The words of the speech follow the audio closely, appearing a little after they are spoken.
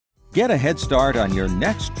Get a head start on your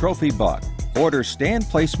next trophy buck. Order stand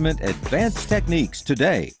placement advanced techniques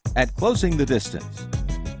today at Closing the Distance.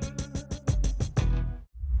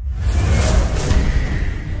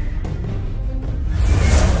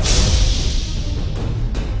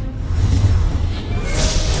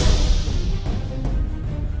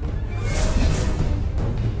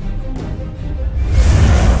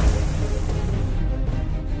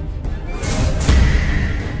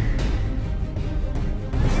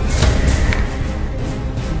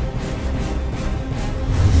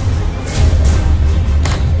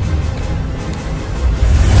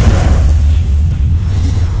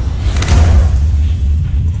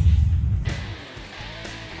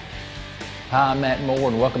 Hi, I'm Matt Moore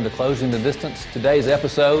and welcome to Closing the Distance. Today's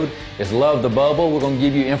episode is Love the Bubble. We're going to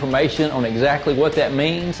give you information on exactly what that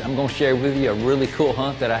means. I'm going to share with you a really cool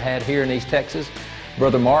hunt that I had here in East Texas.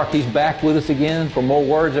 Brother Mark, he's back with us again for more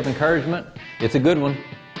words of encouragement. It's a good one.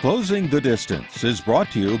 Closing the Distance is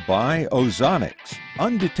brought to you by Ozonics,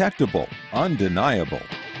 undetectable, undeniable.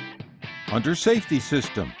 Hunter Safety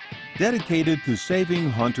System, dedicated to saving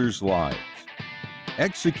hunters' lives.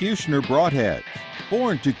 Executioner Broadheads,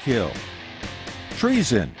 born to kill.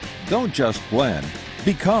 Treason, don't just blend,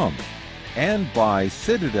 become. And by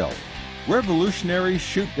Citadel, revolutionary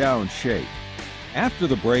shoot-down shape. After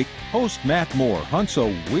the break, host Matt Moore hunts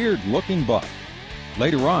a weird-looking buck.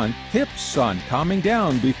 Later on, tips on calming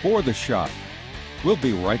down before the shot. We'll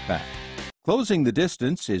be right back. Closing the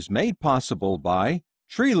Distance is made possible by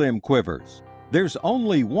Tree Limb Quivers. There's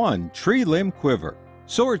only one tree limb quiver.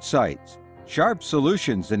 Sword sights, sharp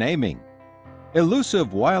solutions in aiming.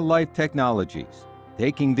 Elusive Wildlife Technologies,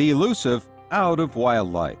 taking the elusive out of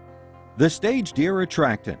wildlife. The Stage Deer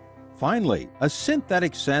Attractant, finally, a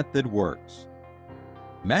synthetic scent that works.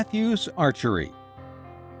 Matthews Archery.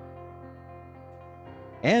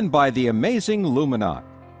 And by the amazing Luminoc.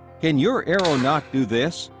 Can your Aeronaut do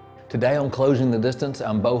this? Today on Closing the Distance,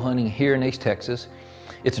 I'm bow hunting here in East Texas.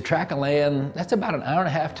 It's a tract of land that's about an hour and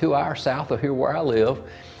a half, 2 hours south of here where I live.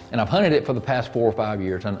 And I've hunted it for the past 4 or 5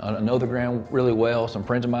 years. I know the ground really well. Some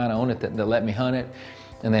friends of mine own it that let me hunt it.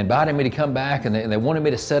 And they invited me to come back and they wanted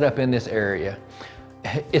me to set up in this area.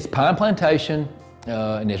 It's pine plantation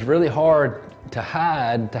and it's really hard to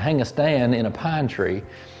hang a stand in a pine tree.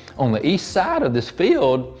 On the east side of this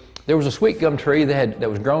field, there was a sweet gum tree that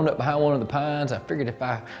was grown up behind one of the pines. I figured if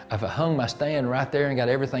I hung my stand right there and got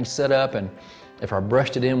everything set up and if I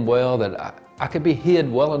brushed it in well, that I could be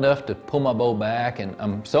hid well enough to pull my bow back. And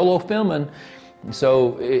I'm solo filming,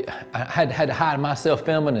 so I had to hide myself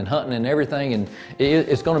filming and hunting and everything. And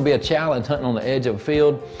it's going to be a challenge hunting on the edge of a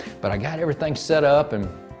field, but I got everything set up. And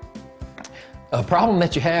a problem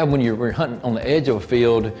that you have when you're hunting on the edge of a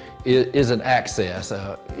field is an access.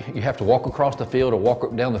 You have to walk across the field or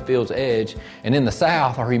walk down the field's edge. And in the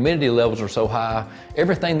south, our humidity levels are so high,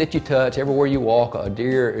 everything that you touch, everywhere you walk, a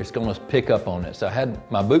deer is going to pick up on it. So I had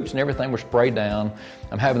my boots and everything were sprayed down.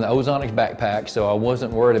 I'm having the Ozonics backpack, so I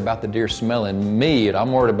wasn't worried about the deer smelling me.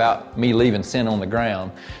 I'm worried about me leaving scent on the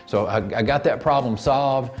ground. So I got that problem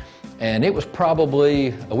solved. And it was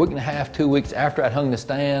probably a week and a half, 2 weeks after I'd hung the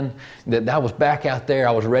stand that I was back out there.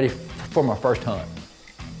 I was ready for my first hunt.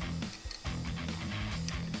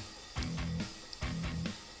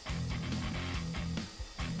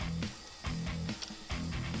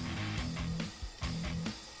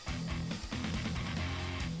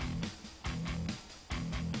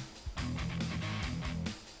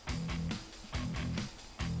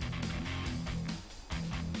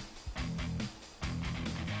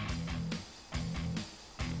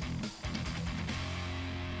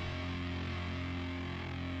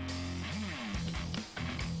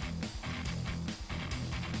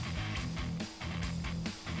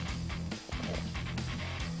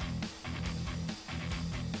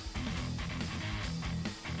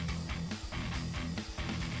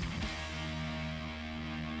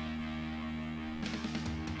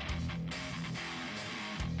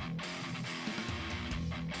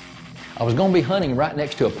 I was going to be hunting right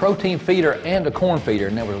next to a protein feeder and a corn feeder,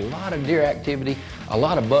 and there was a lot of deer activity, a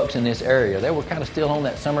lot of bucks in this area. They were kind of still on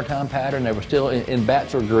that summertime pattern. They were still in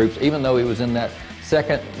bachelor groups, even though it was in that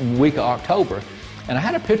second week of October. And I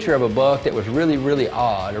had a picture of a buck that was really, really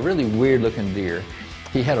odd, a really weird looking deer.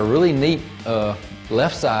 He had a really neat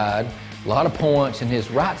left side, a lot of points, and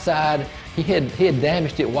his right side, he had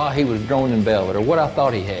damaged it while he was growing in velvet, or what I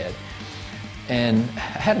thought he had. And I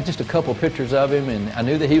had just a couple of pictures of him, and I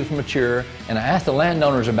knew that he was mature. And I asked the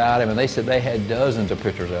landowners about him, and they said they had dozens of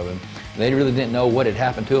pictures of him. They really didn't know what had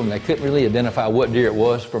happened to him. They couldn't really identify what deer it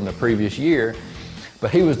was from the previous year.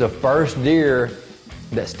 But he was the first deer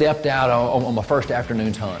that stepped out on my first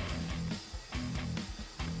afternoon's hunt.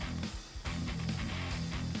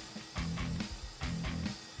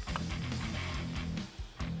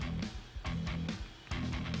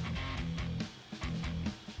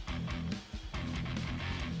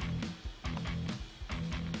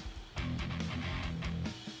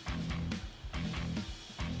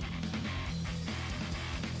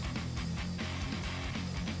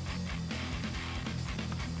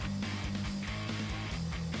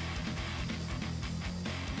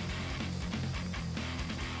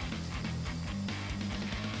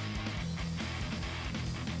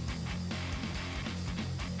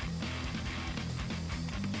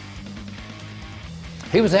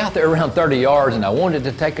 He was out there around 30 yards, and I wanted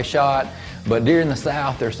to take a shot, but deer in the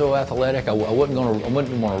South, they're so athletic, I wouldn't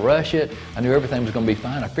want to rush it. I knew everything was going to be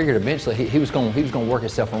fine. I figured eventually he was going to work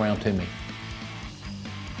himself around to me.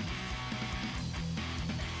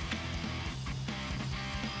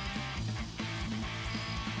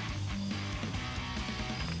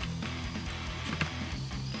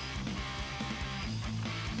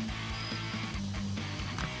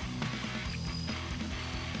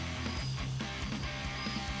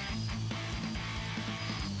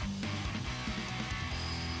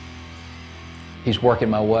 He's working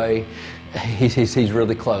my way. He's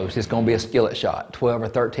really close. It's going to be a skillet shot, 12 or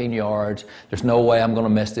 13 yards. There's no way I'm going to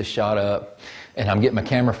mess this shot up. And I'm getting my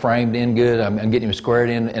camera framed in good. I'm getting him squared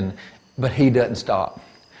in, but he doesn't stop.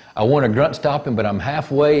 I want to grunt stop him, but I'm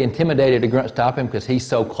halfway intimidated to grunt stop him because he's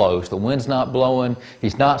so close. The wind's not blowing.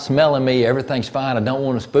 He's not smelling me. Everything's fine. I don't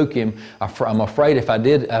want to spook him. I'm afraid if I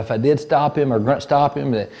did stop him or grunt stop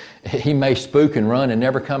him, that he may spook and run and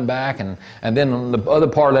never come back. And then the other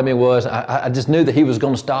part of me was I just knew that he was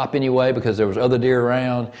going to stop anyway because there was other deer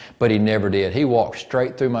around, but he never did. He walked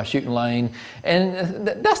straight through my shooting lane. And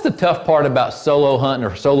that's the tough part about solo hunting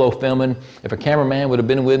or solo filming. If a cameraman would have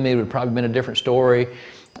been with me, it would have probably been a different story.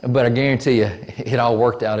 But I guarantee you, it all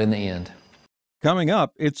worked out in the end. Coming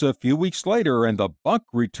up, it's a few weeks later and the buck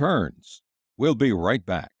returns. We'll be right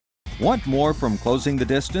back. Want more from Closing the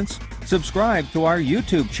Distance? Subscribe to our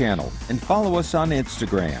YouTube channel and follow us on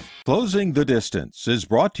Instagram. Closing the Distance is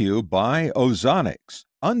brought to you by Ozonics,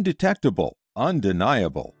 undetectable,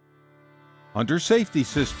 undeniable. Hunter Safety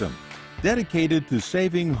System, dedicated to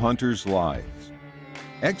saving hunters' lives.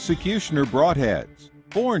 Executioner Broadheads,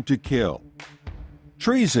 born to kill.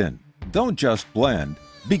 Treason, don't just blend,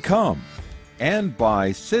 become. And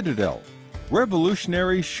by Citadel,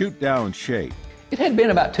 revolutionary shoot-down shape. It had been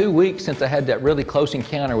about 2 weeks since I had that really close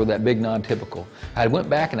encounter with that big non-typical. I went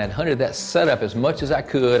back and I'd hunted that setup as much as I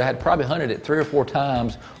could. I had probably hunted it 3 or 4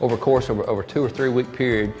 times over a course of over 2 or 3 week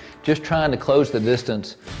period, just trying to close the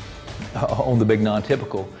distance on the big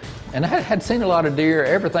non-typical. And I had seen a lot of deer.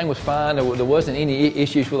 Everything was fine. There wasn't any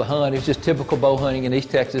issues with the hunt. It was just typical bow hunting in East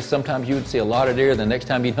Texas. Sometimes you would see a lot of deer. The next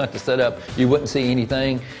time you'd hunt the setup, you wouldn't see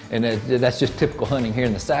anything. And that's just typical hunting here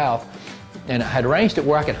in the South. And I had arranged it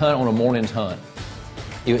where I could hunt on a morning's hunt.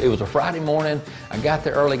 It was a Friday morning. I got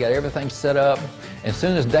there early, got everything set up. And as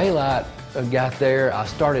soon as daylight got there, I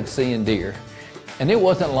started seeing deer. And it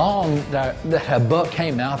wasn't long that a buck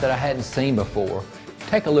came out that I hadn't seen before.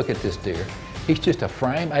 Take a look at this deer. He's just a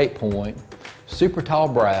frame 8-point, super tall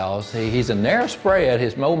brows. He's a narrow spread.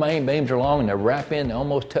 His main beams are long and they wrap in, they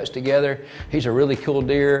almost touch together. He's a really cool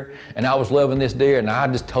deer, and I was loving this deer, and I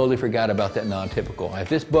just totally forgot about that non-typical. If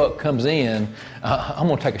this buck comes in, I'm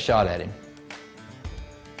gonna take a shot at him.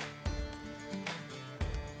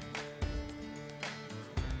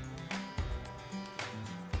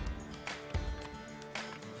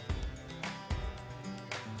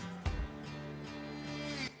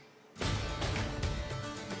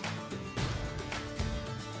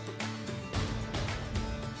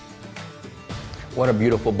 What a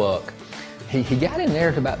beautiful buck. He got in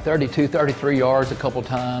there to about 32, 33 yards a couple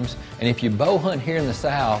times. And if you bow hunt here in the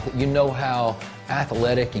South, you know how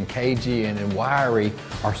athletic and cagey and wiry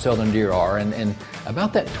our southern deer are. And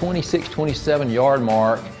about that 26, 27 yard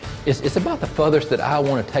mark, it's about the furthest that I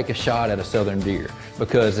want to take a shot at a southern deer.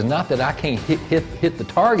 Because it's not that I can't hit the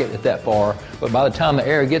target at that far, but by the time the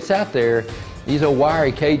arrow gets out there, these old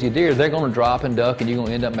wiry, cagey deer, they're going to drop and duck, and you're going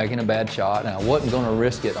to end up making a bad shot. And I wasn't going to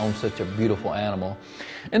risk it on such a beautiful animal.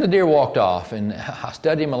 And the deer walked off, and I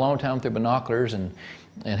studied him a long time through binoculars, and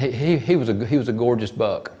he was a gorgeous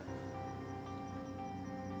buck.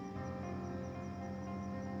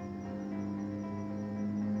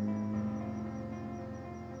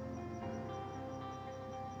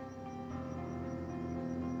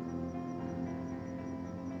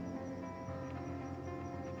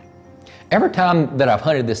 Every time that I've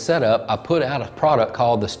hunted this setup, I put out a product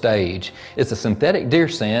called the Stage. It's a synthetic deer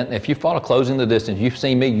scent. If you follow Closing the Distance, you've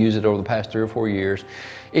seen me use it over the past 3 or 4 years.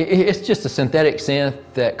 It's just a synthetic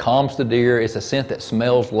scent that calms the deer. It's a scent that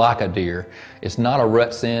smells like a deer. It's not a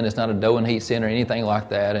rut scent. It's not a doe and heat scent or anything like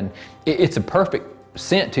that. And it's a perfect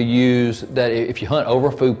scent to use that if you hunt over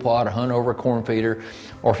a food plot or hunt over a corn feeder,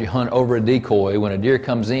 or if you hunt over a decoy, when a deer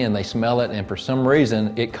comes in, they smell it, and for some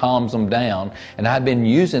reason, it calms them down. And I've been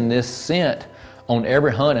using this scent on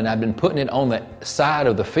every hunt, and I've been putting it on the side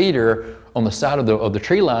of the feeder, on the side of the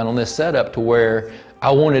tree line on this setup, to where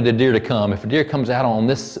I wanted a deer to come. If a deer comes out on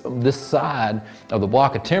this side of the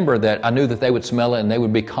block of timber, that I knew that they would smell it and they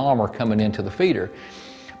would be calmer coming into the feeder.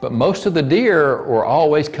 But most of the deer were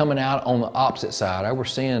always coming out on the opposite side. I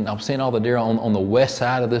was seeing all the deer on the west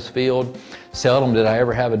side of this field. Seldom did I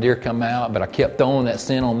ever have a deer come out, but I kept throwing that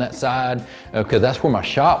scent on that side because that's where my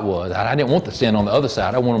shot was. I didn't want the scent on the other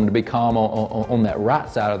side. I wanted them to be calm on that right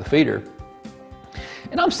side of the feeder.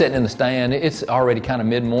 And I'm sitting in the stand, it's already kind of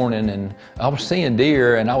mid-morning, and I was seeing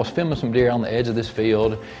deer, and I was filming some deer on the edge of this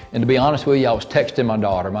field. And to be honest with you, I was texting my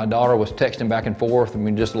daughter. My daughter was texting back and forth, and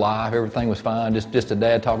we just live, everything was fine, just a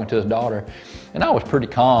dad talking to his daughter. And I was pretty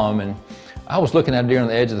calm, and I was looking at a deer on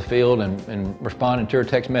the edge of the field and responding to her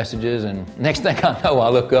text messages, and next thing I know, I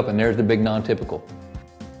look up and there's the big non-typical.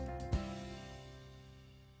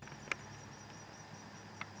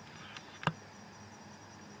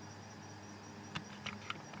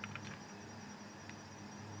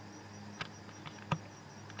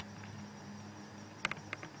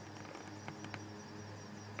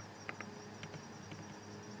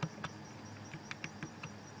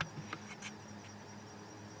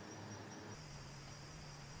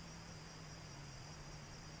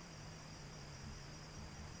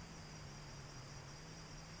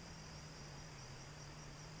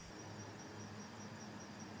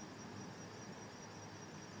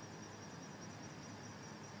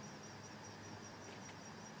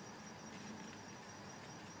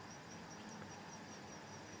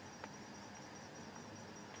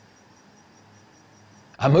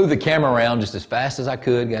 I moved the camera around just as fast as I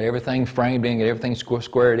could, got everything framed in, got everything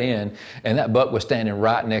squared in, and that buck was standing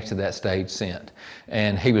right next to that stage scent.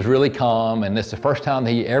 And he was really calm, and this is the first time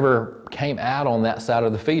he ever came out on that side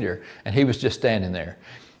of the feeder, and he was just standing there.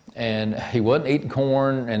 And he wasn't eating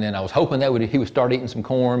corn, and then I was hoping that he would start eating some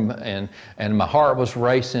corn, and my heart was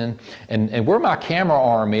racing. And where my camera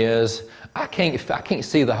arm is, I can't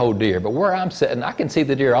see the whole deer, but where I'm sitting, I can see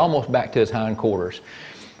the deer almost back to his hindquarters.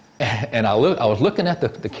 And I was looking at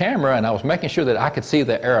the camera, and I was making sure that I could see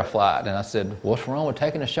the arrow flight. And I said, what's wrong with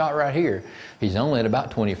taking a shot right here? He's only at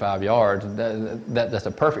about 25 yards. That's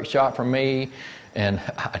a perfect shot for me. And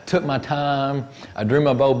I took my time. I drew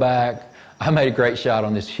my bow back. I made a great shot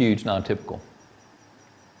on this huge non-typical.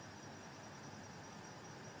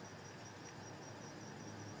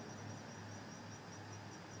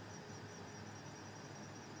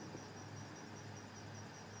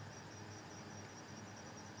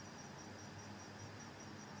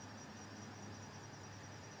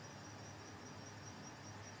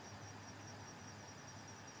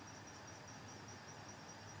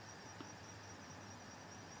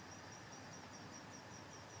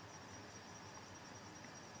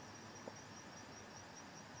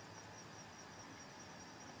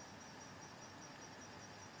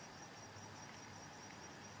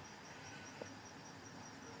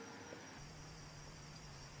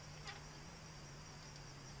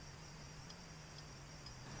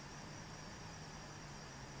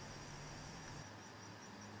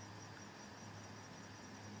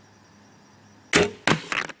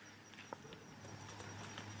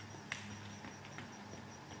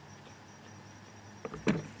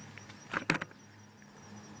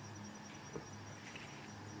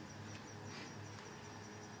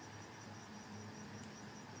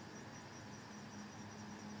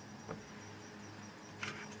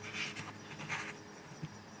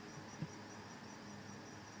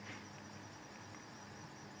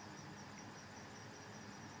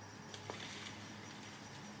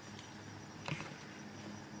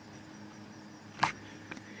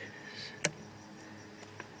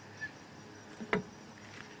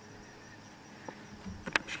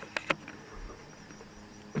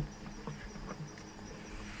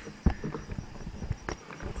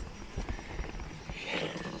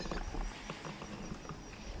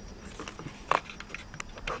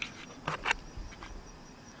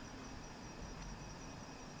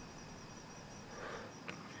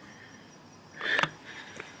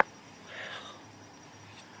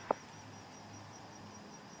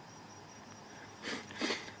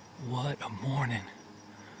 What a morning.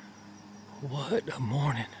 What a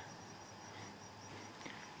morning.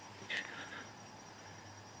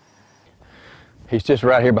 He's just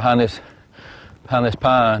right here behind this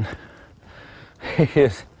pine. He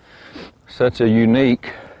is such a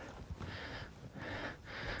unique,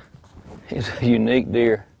 he's a unique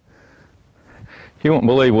deer. You won't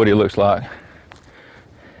believe what he looks like.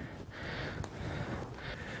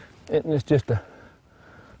 It's just a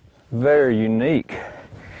very unique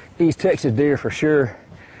East Texas deer for sure.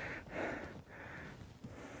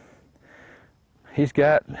 He's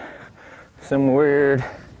got some weird,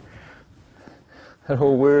 that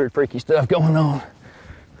whole weird freaky stuff going on.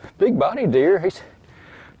 Big body deer. He's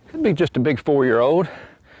could be just a big 4-year-old,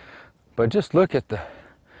 but just look at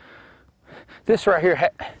This right here,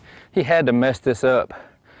 he had to mess this up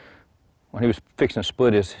when he was fixing to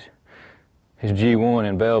split his G1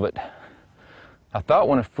 in velvet. I thought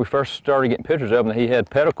when we first started getting pictures of him that he had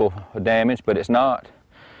pedicle damage, but it's not.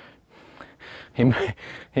 He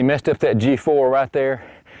messed up that G4 right there,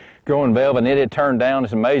 growing velvet, and it had turned down.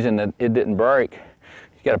 It's amazing that it didn't break.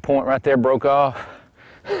 He's got a point right there, broke off.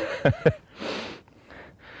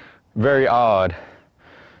 Very odd.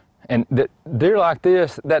 And deer like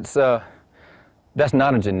this, that's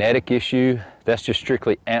not a genetic issue. That's just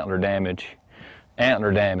strictly antler damage.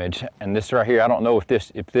 Antler damage. And this right here, I don't know if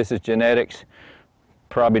this is genetics.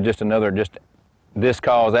 Probably just this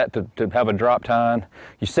caused that to have a drop tine.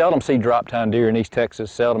 You seldom see drop tine deer in East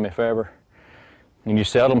Texas, seldom if ever. And you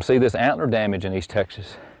seldom see this antler damage in East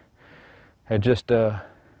Texas. It just doesn't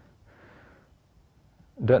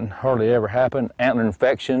hardly ever happen. Antler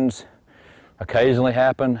infections occasionally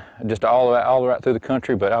happen, just all the way through the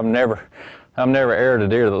country, but I've never aired a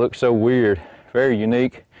deer that looks so weird. Very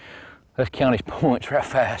unique. Let's count his points right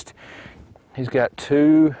fast. He's got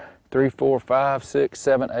 2, 3, 4, 5, 6,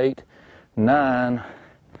 7, 8, 9,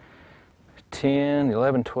 10,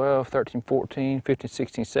 11, 12, 13, 14, 15,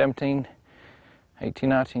 16, 17, 18,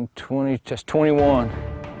 19, 20, just 21.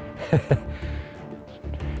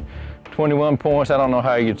 21 points, I don't know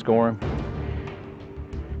how you'd score him.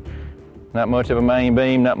 Not much of a main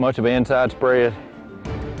beam, not much of an inside spread.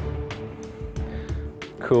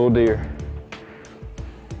 Cool deer.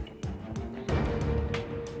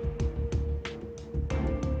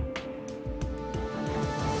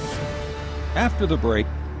 After the break,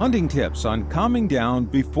 hunting tips on calming down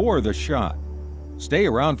before the shot. Stay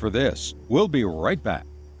around for this. We'll be right back.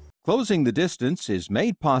 Closing the Distance is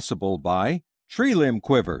made possible by Tree Limb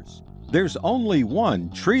Quivers. There's only one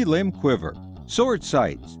tree limb quiver. Sword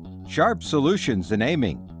sights, sharp solutions in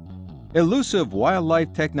aiming. Elusive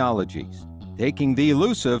Wildlife Technologies, taking the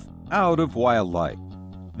elusive out of wildlife.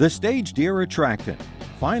 The Stage Deer Attractant,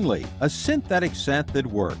 finally, a synthetic scent that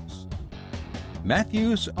works.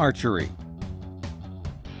 Matthews Archery.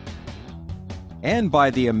 And by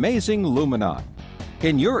the amazing Luminot.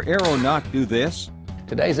 Can your arrow not do this?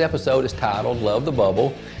 Today's episode is titled Love the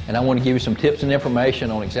Bubble, and I want to give you some tips and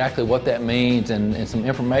information on exactly what that means and some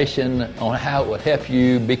information on how it would help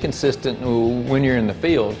you be consistent when you're in the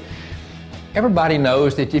field. Everybody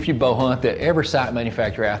knows that if you bow hunt, that every sight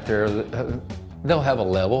manufacturer out there, they'll have a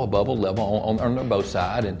bubble level on their bow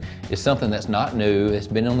side, and it's something that's not new. It's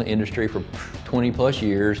been in the industry for 20 plus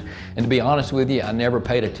years, and to be honest with you, I never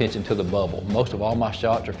paid attention to the bubble. Most of all my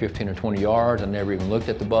shots are 15 or 20 yards. I never even looked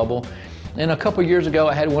at the bubble. And a couple years ago,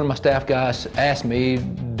 I had one of my staff guys ask me,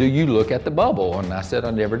 do you look at the bubble? And I said,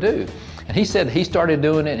 I never do. And he said he started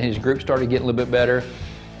doing it, and his group started getting a little bit better.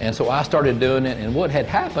 And so I started doing it, and what had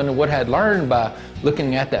happened, and what I had learned by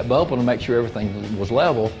looking at that bubble to make sure everything was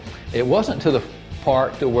level, it wasn't to the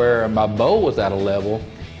part to where my bow was at a level.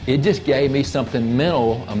 It just gave me something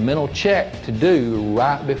mental, a mental check to do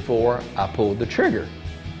right before I pulled the trigger.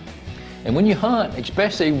 And when you hunt,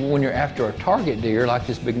 especially when you're after a target deer like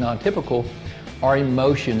this big non-typical, our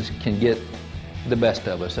emotions can get the best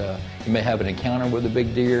of us. You may have an encounter with a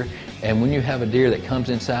big deer, and when you have a deer that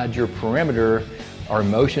comes inside your perimeter, our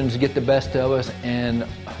emotions get the best of us, and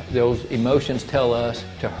those emotions tell us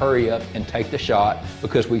to hurry up and take the shot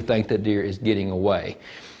because we think the deer is getting away.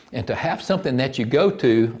 And to have something that you go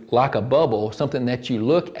to, like a bubble, something that you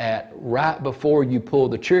look at right before you pull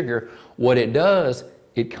the trigger, what it does,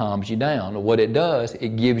 it calms you down. What it does,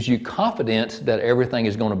 it gives you confidence that everything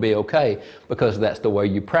is going to be okay because that's the way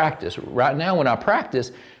you practice. Right now when I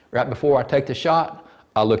practice, right before I take the shot,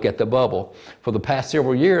 I look at the bubble. For the past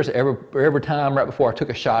several years, every time right before I took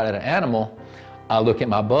a shot at an animal, I look at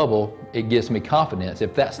my bubble. It gives me confidence.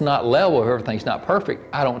 If that's not level, if everything's not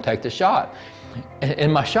perfect, I don't take the shot.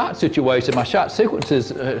 In my shot situation, my shot sequences,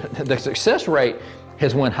 the success rate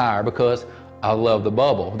has went higher because I love the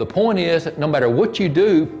bubble. The point is, no matter what you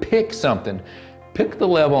do, pick something. Pick the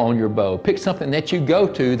level on your bow. Pick something that you go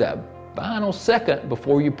to that final second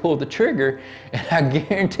before you pull the trigger, and I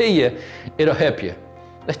guarantee you, it'll help you.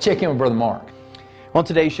 Let's check in with Brother Mark. On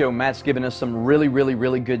today's show, Matt's given us some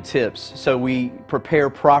really good tips so we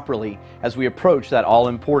prepare properly as we approach that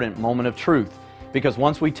all-important moment of truth. Because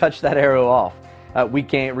once we touch that arrow off, we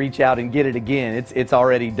can't reach out and get it again. It's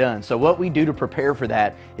already done. So what we do to prepare for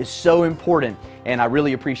that is so important, and I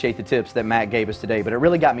really appreciate the tips that Matt gave us today. But it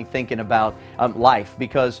really got me thinking about life,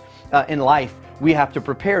 because in life, we have to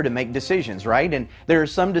prepare to make decisions, right? And there are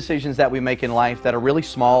some decisions that we make in life that are really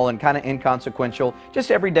small and kind of inconsequential, just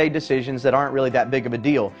everyday decisions that aren't really that big of a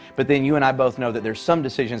deal. But then you and I both know that there's some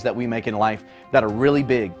decisions that we make in life that are really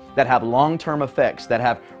big, that have long-term effects, that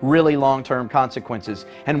have really long-term consequences.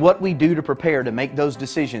 And what we do to prepare to make those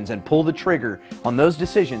decisions and pull the trigger on those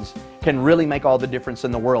decisions can really make all the difference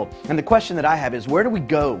in the world. And the question that I have is, where do we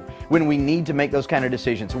go when we need to make those kind of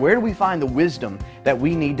decisions? Where do we find the wisdom that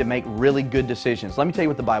we need to make really good decisions? Let me tell you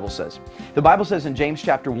what the Bible says. The Bible says in James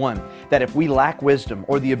chapter 1 that if we lack wisdom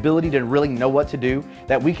or the ability to really know what to do,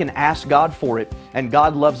 that we can ask God for it, and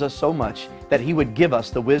God loves us so much that He would give us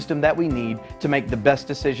the wisdom that we need to make the best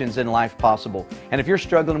decisions in life possible. And if you're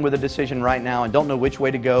struggling with a decision right now and don't know which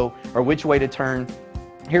way to go or which way to turn,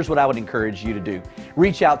 here's what I would encourage you to do.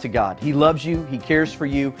 Reach out to God. He loves you, He cares for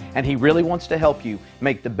you, and He really wants to help you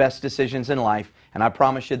make the best decisions in life, and I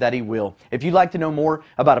promise you that He will. If you'd like to know more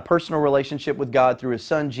about a personal relationship with God through His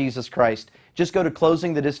Son, Jesus Christ, just go to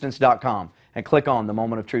closingthedistance.com and click on the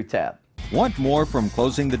Moment of Truth tab. Want more from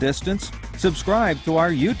Closing the Distance? Subscribe to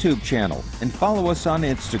our YouTube channel and follow us on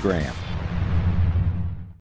Instagram.